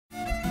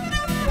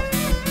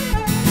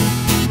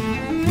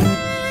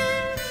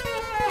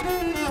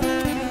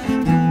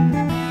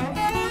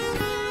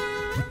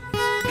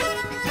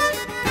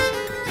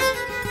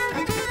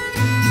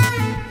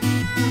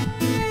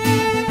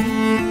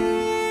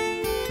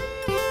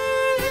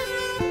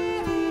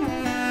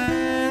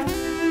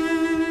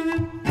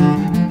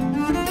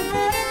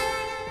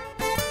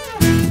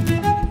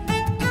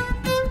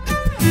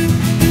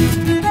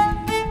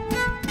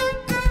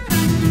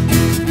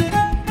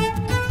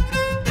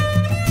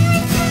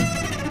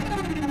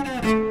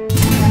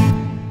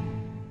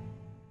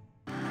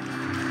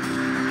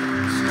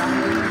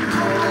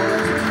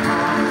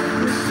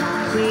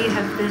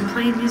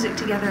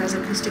music together as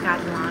Acoustic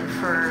Eidolon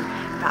for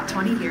about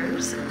 20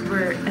 years.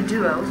 We're a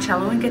duo,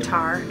 cello and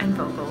guitar and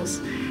vocals,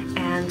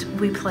 and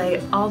we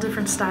play all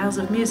different styles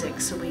of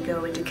music. So we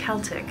go into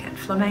Celtic and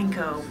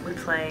flamenco, we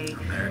play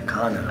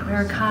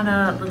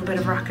Americana, a little bit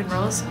of rock and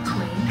roll, some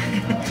Queen.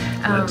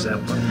 Led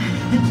Zeppelin.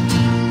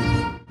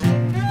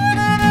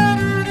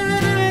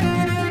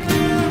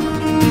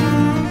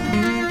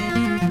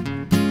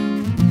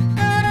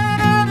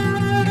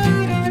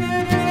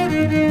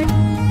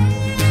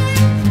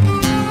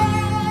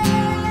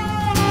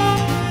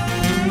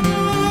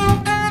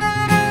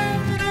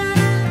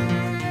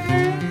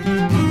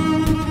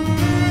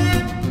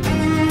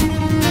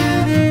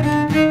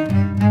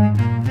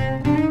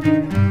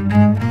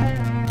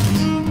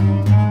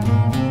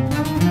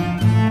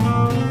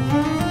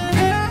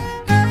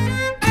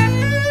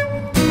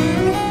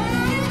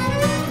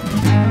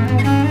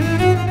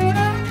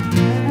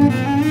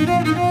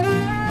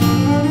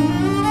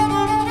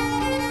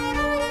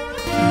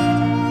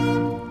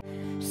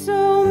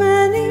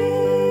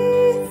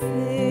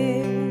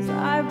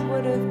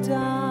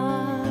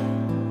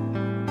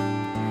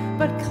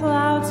 But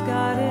clouds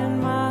got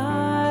in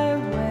my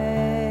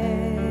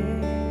way.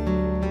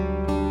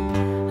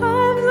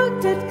 I've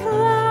looked at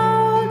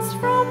clouds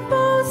from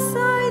both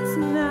sides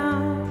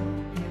now.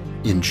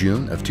 In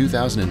June of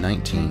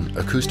 2019,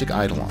 Acoustic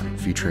Eidolon,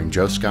 featuring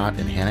Joe Scott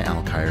and Hannah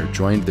Alkire,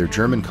 joined their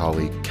German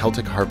colleague,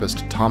 Celtic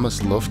harpist Thomas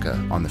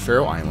Lofke, on the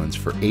Faroe Islands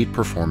for 8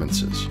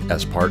 performances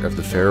as part of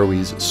the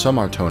Faroese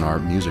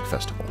Sommartonar Music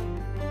Festival.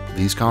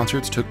 These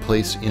concerts took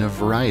place in a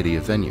variety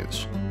of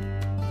venues.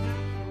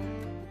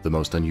 The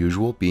most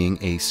unusual being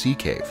a sea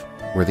cave,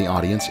 where the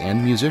audience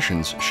and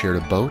musicians shared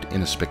a boat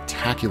in a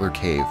spectacular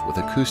cave with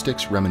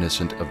acoustics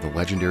reminiscent of the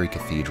legendary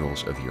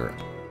cathedrals of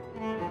Europe.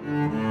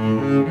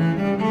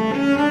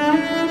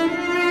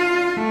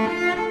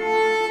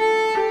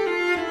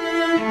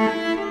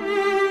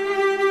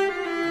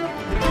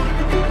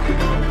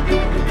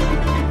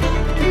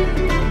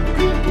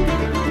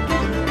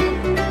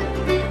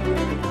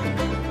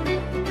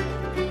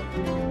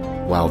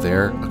 While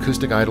there,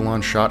 Acoustic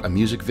Eidolon shot a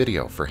music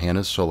video for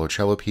Hannah's solo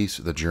cello piece,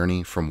 The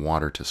Journey from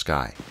Water to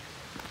Sky.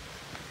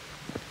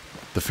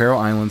 The Faroe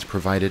Islands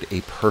provided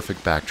a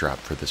perfect backdrop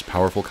for this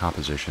powerful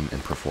composition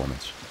and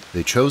performance.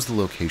 They chose the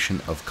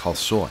location of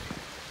Kalsoy,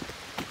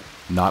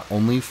 not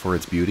only for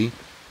its beauty,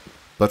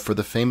 but for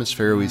the famous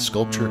Faroese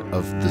sculpture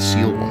of the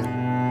Seal Woman.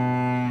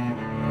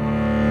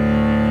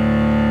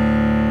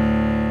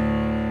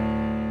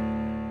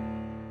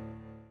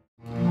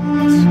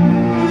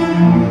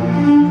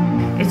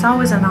 It's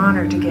always an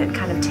honor to get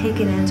kind of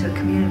taken into a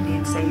community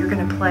and say, you're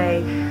going to play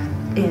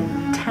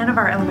in 10 of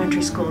our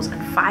elementary schools and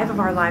 5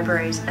 of our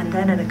libraries, and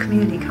then in a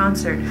community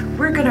concert.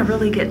 We're going to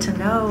really get to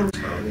know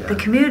the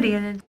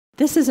community.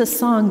 This is a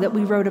song that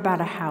we wrote about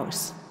a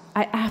house.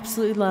 I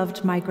absolutely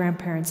loved my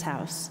grandparents'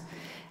 house.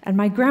 And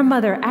my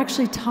grandmother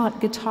actually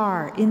taught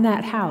guitar in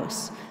that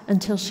house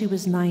until she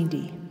was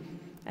 90.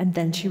 And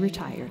then she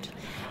retired.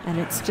 And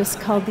it's just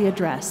called The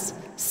Address,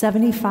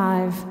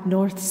 75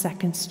 North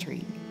 2nd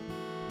Street.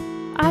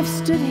 I've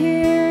stood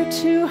here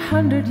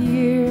 200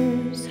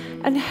 years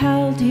and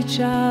held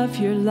each of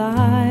your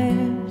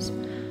lives.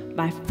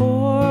 My 4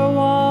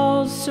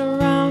 walls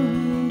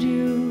surround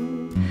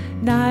you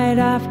night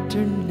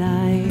after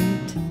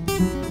night.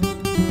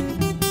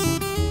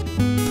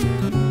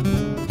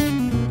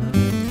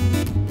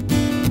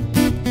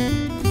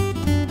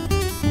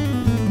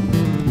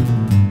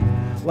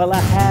 Well, I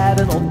had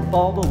an old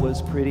Volvo,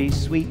 was pretty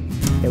sweet.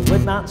 It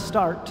would not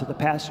start till the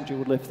passenger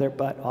would lift their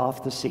butt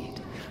off the seat.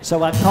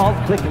 So I called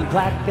Click and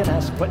Clack and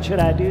asked, what should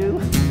I do?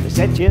 They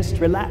said, just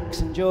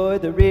relax, enjoy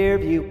the rear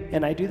view.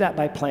 And I do that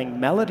by playing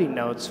melody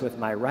notes with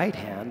my right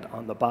hand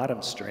on the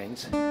bottom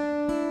strings,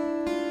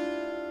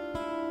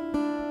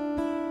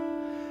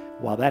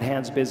 while that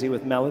hand's busy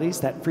with melodies,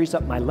 that frees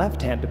up my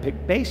left hand to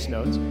pick bass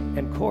notes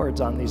and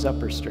chords on these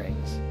upper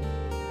strings.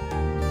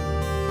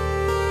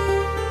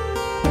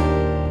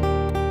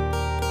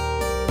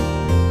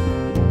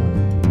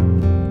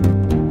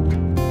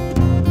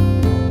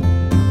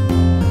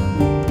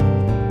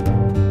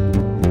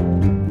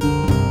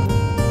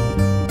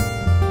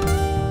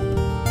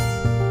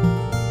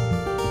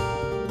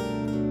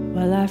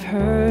 Well, I've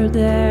heard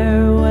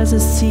there was a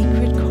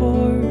secret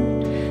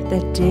chord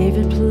that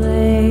David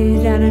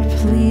played and it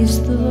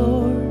pleased the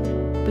Lord.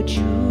 But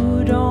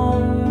you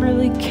don't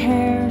really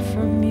care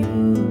for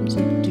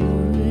music, do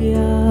ya?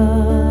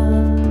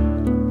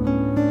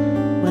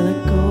 Well,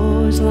 it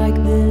goes like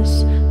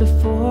this: the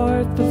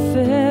 4th, the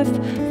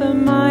 5th, the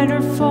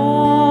minor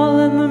fall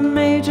and the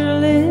major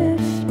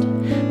lift,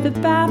 the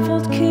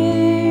baffled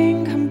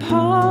king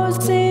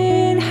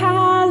composing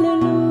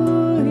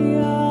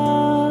hallelujah,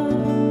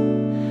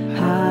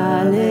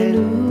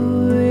 hallelujah,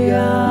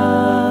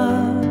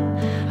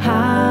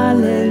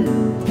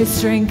 hallelujah. His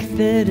strength,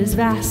 it is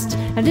vast,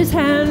 and his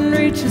hand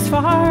reaches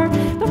far,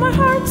 but my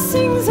heart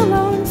sings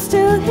alone,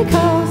 still he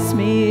calls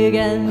me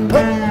again.